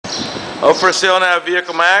Up for sale now at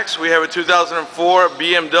Vehicle Max, we have a 2004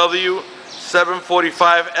 BMW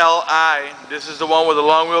 745LI. This is the one with a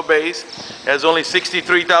long wheelbase. It has only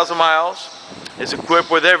 63,000 miles. It's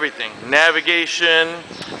equipped with everything: navigation,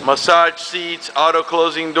 massage seats, auto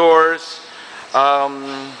closing doors.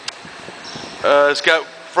 It's got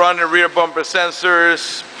front and rear bumper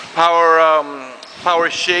sensors, power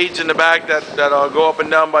shades in the back that go up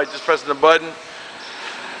and down by just pressing the button.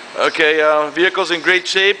 Okay, vehicle's in great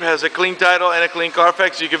shape, has a clean title and a clean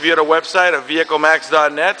CARFAX. You can view the website at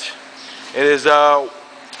vehiclemax.net. It is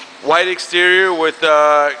white exterior with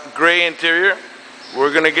gray interior.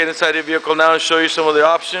 We're going to get inside the vehicle now and show you some of the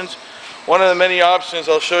options. One of the many options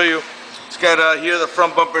I'll show you, it's got here the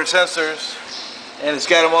front bumper sensors, and it's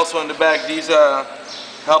got them also in the back. These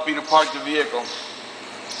help you to park the vehicle.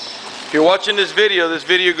 If you're watching this video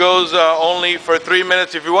goes only for 3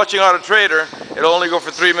 minutes. If you're watching Auto Trader, it'll only go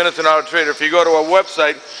for 3 minutes in Auto Trader. If you go to our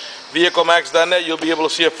website, vehiclemax.net, you'll be able to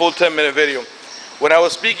see a full 10-minute video. When I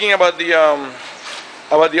was speaking about the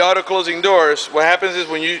auto closing doors, what happens is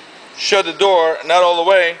when you shut the door, not all the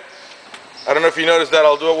way, I don't know if you noticed that,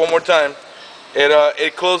 I'll do it one more time,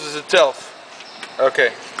 it closes itself.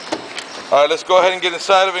 Okay. Alright, let's go ahead and get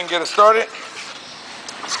inside of it and get it started.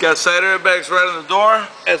 It's got side airbags right on the door,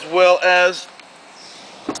 as well as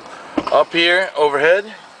up here,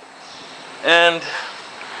 overhead, and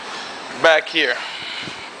back here.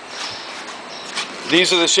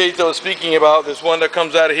 These are the shades I was speaking about. There's one that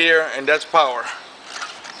comes out of here, and that's power.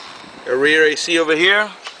 A rear AC over here,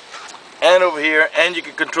 and over here, and you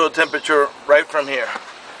can control temperature right from here.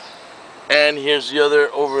 And here's the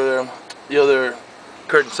other over there, the other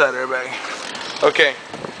curtain side airbag. Okay.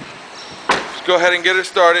 Go ahead and get it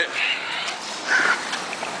started.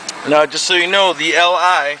 Now, just so you know, the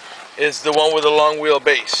LI is the one with the long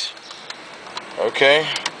wheelbase. Okay,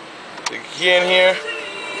 the key in here,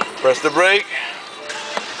 press the brake,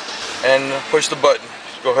 and push the button.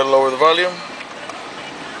 Just go ahead and lower the volume.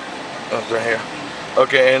 Oh, it's right here.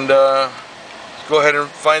 Okay, and go ahead and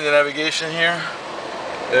find the navigation here.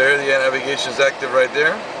 There, the navigation is active right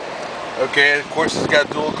there. Okay, of course, it's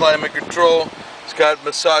got dual climate control. It's got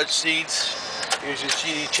massage seats. Here's your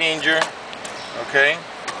H.I.D changer. Okay.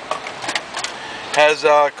 Has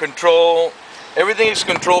control. Everything is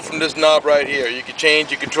controlled from this knob right here. You can change.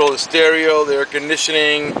 You control the stereo, the air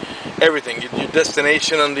conditioning, everything. Your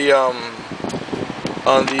destination on the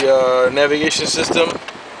navigation system.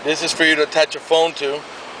 This is for you to attach a phone to.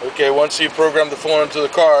 Okay. Once you program the phone into the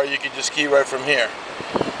car, you can just key right from here.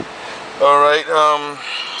 All right.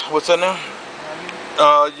 What's that now?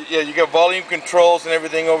 Yeah, you got volume controls and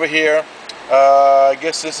everything over here. I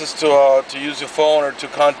guess this is to use your phone or to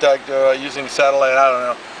contact using satellite, I don't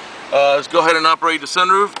know. Let's go ahead and operate the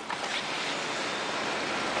sunroof.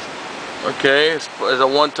 Okay, it's a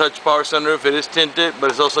one-touch power sunroof. It is tinted, but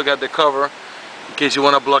it's also got the cover in case you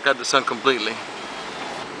want to block out the sun completely.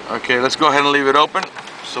 Okay, let's go ahead and leave it open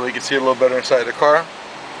so we can see a little better inside the car.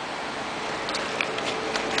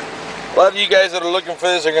 A lot of you guys that are looking for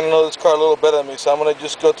this are going to know this car a little better than me, so I'm going to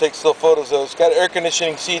just go take still photos of it. It's got air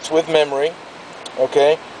conditioning seats with memory.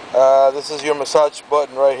 Okay, this is your massage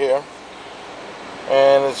button right here.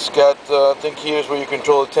 And it's got, I think here's where you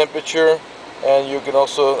control the temperature, and you can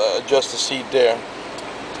also adjust the seat there.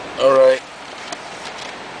 Alright,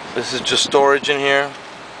 this is just storage in here.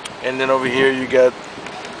 And then over here you got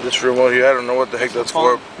this remote here. I don't know what the heck that's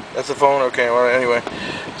for. That's a phone? Okay, alright, anyway.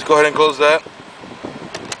 Let's go ahead and close that.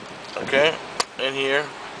 Okay, in here,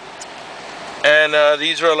 and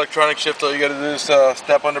these are electronic shift. All you got to do is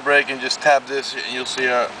step on the brake and just tap this, and you'll see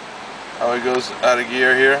how it goes out of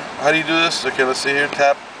gear here. How do you do this? Okay, let's see here.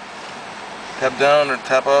 Tap down or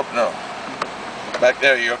tap up. No, back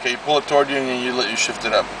there. You okay? You pull it toward you and you let you shift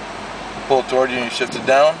it up. Pull it toward you and you shift it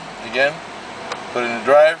down again. Put it in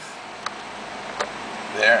drive.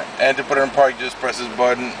 There, and to put it in park, just press this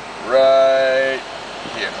button right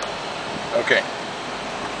here. Okay.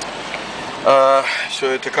 Show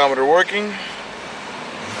the tachometer working.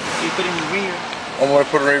 You put it in rear. I'm going to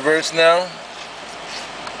put it in reverse now.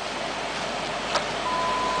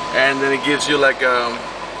 And then it gives you like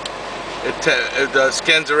it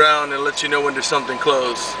scans around and lets you know when there's something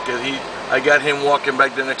close. Because I got him walking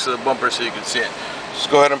back there next to the bumper so you can see it. Just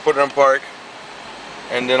go ahead and put it in park.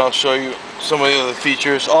 And then I'll show you some of the other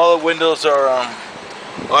features. All the windows are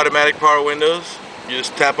automatic power windows. You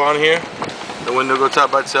just tap on here. The window goes out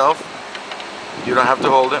by itself. You don't have to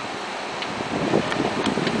hold it.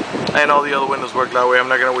 And all the other windows work that way. I'm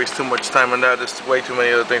not going to waste too much time on that. There's way too many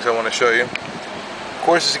other things I want to show you. Of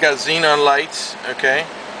course, it's got xenon lights, okay?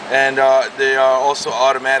 And they are also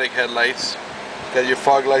automatic headlights. Got your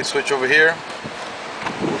fog light switch over here.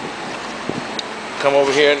 come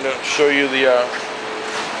over here and show you the,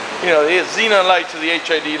 you know, the xenon light to the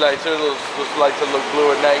H.I.D lights. They're those lights that look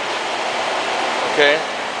blue at night. Okay.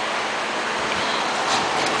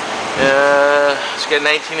 It's got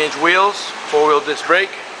 19-inch wheels, 4-wheel disc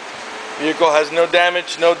brake. Vehicle has no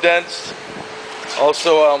damage, no dents.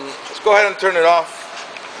 Also, let's go ahead and turn it off.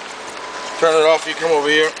 Turn it off. You come over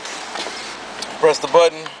here, press the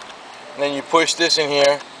button, and then you push this in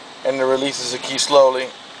here, and it releases the key slowly,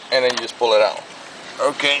 and then you just pull it out.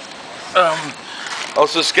 Okay.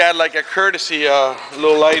 Also, it's got like a courtesy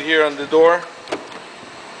little light here on the door.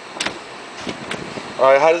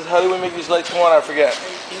 All right. How do we make these lights come on? I forget.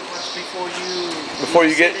 It was before Before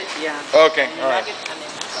you get it, yeah. Okay. All right.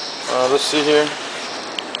 Let's see here.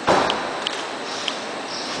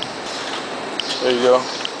 There you go.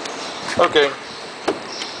 Okay.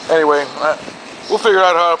 Anyway, we'll figure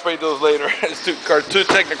out how to operate those later. It's too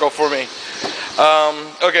technical for me.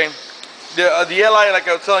 Okay. The LI, like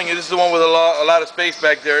I was telling you, this is the one with a lot of space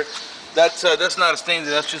back there. That's not a stain.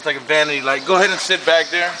 That's just like a vanity light. Go ahead and sit back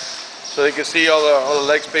there so they can see all the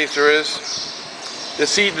leg space there is. The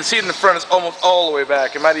seat in the front is almost all the way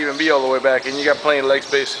back. It might even be all the way back, and you got plenty of leg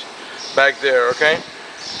space back there. Okay.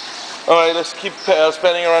 All right. Let's keep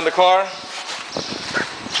spinning around the car.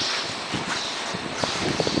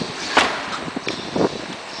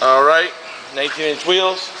 All right. 19-inch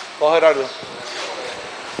wheels. Go ahead, Ardo.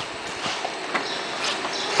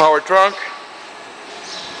 Power trunk.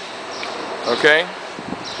 Okay.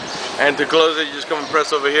 And to close it, you just come and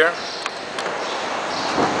press over here.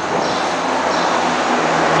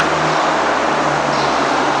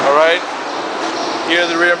 Alright, here are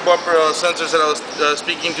the rear bumper sensors that I was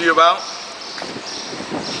speaking to you about.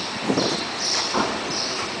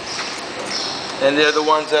 And they're the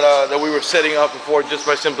ones that we were setting up before just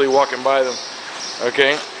by simply walking by them.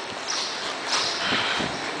 Okay.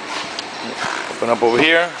 Open up over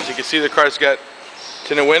here. As you can see, the car's got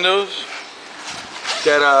tinted windows. It's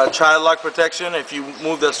got child lock protection. If you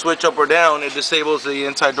move the switch up or down, it disables the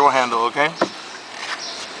inside door handle. Okay.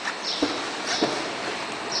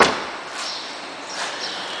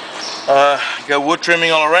 Got wood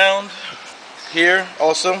trimming all around here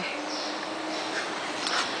also,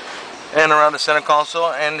 and around the center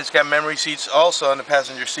console, and it's got memory seats also on the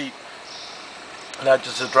passenger seat, not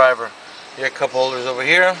just the driver. You got cup holders over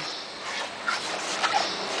here.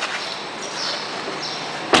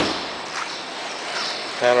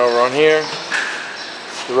 And over on here,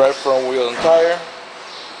 the right front wheel and tire.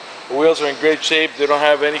 The wheels are in great shape. They don't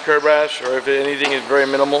have any curb rash, or if anything, it's very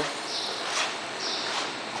minimal.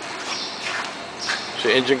 So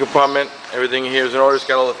engine compartment, everything here is in order. It's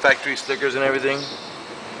got all the factory stickers and everything.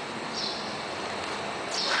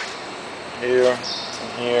 Here,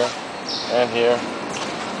 and here, and here,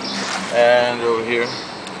 and over here.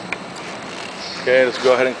 Okay, let's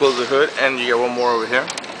go ahead and close the hood, and you got one more over here.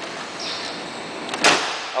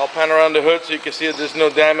 I'll pan around the hood so you can see that there's no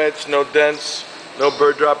damage, no dents, no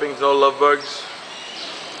bird droppings, no love bugs.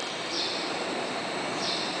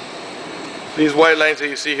 These white lines that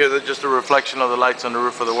you see here, they're just a reflection of the lights on the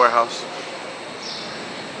roof of the warehouse.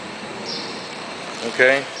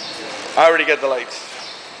 Okay, I already got the lights.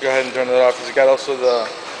 Go ahead and turn it off. It's got also the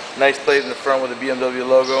nice plate in the front with the BMW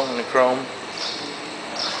logo and the chrome.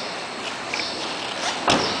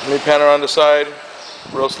 Let me pan around the side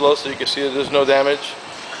real slow so you can see that there's no damage.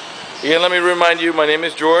 Again, let me remind you, my name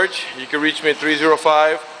is George. You can reach me at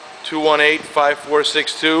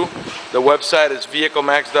 305-218-5462. The website is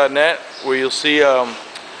vehiclemax.net, where you'll see a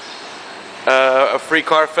free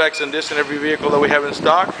CARFAX on this and every vehicle that we have in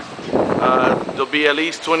stock. There'll be at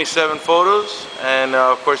least 27 photos, and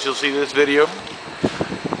of course you'll see this video,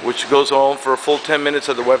 which goes on for a full 10 minutes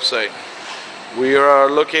at the website. We are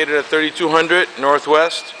located at 3200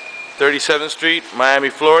 Northwest 37th Street, Miami,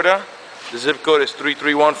 Florida. The zip code is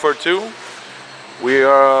 33142. We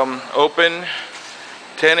are open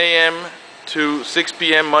 10 a.m. to 6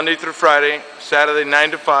 p.m. Monday through Friday, Saturday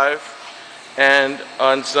 9 to 5, and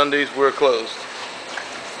on Sundays we're closed.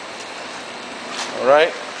 All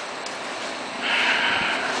right.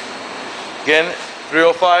 Again,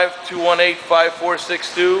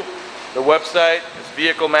 305-218-5462. The website is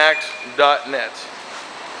vehiclemax.net.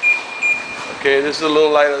 Okay, this is a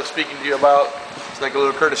little light I was speaking to you about. It's like a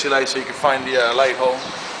little courtesy light so you can find the light hole.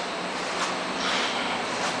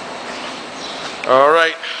 All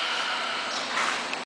right.